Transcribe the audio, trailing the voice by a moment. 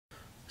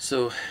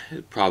So,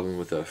 a problem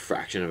with a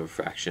fraction of a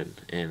fraction,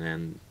 and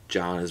then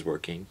John is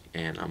working,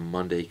 and on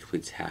Monday he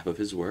completes half of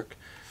his work.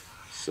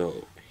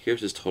 So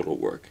here's his total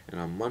work,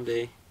 and on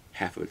Monday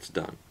half of it's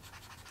done.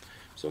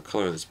 So I'll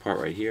color in this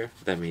part right here.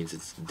 That means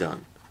it's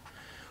done.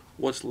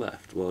 What's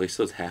left? Well, he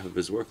still has half of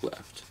his work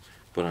left.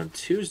 But on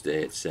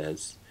Tuesday it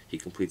says he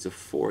completes a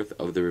fourth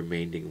of the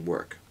remaining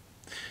work.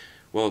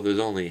 Well, if there's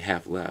only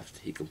half left,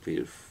 he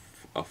completed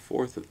a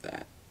fourth of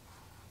that.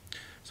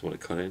 So I'm going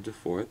to cut it into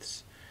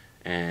fourths,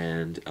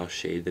 and I'll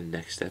shade the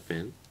next step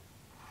in.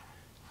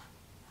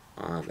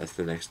 That's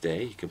the next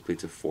day. He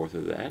completes a fourth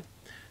of that.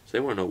 So they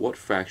want to know what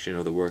fraction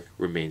of the work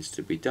remains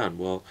to be done.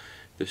 Well,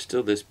 there's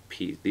still this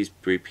piece, these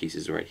three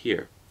pieces right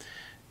here.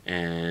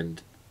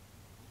 And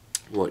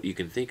what you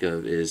can think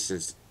of is,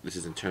 since this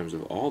is in terms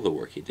of all the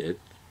work he did,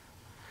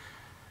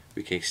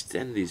 we can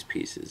extend these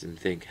pieces and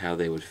think how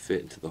they would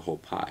fit into the whole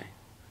pie.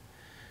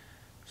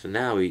 So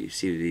now we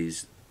see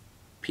these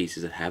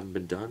pieces that haven't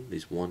been done,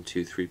 these 1,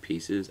 2, 3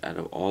 pieces out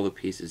of all the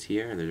pieces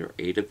here, and there are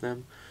 8 of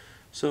them.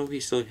 So he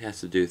still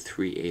has to do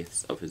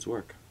 3/8 of his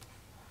work,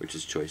 which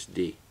is choice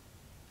D.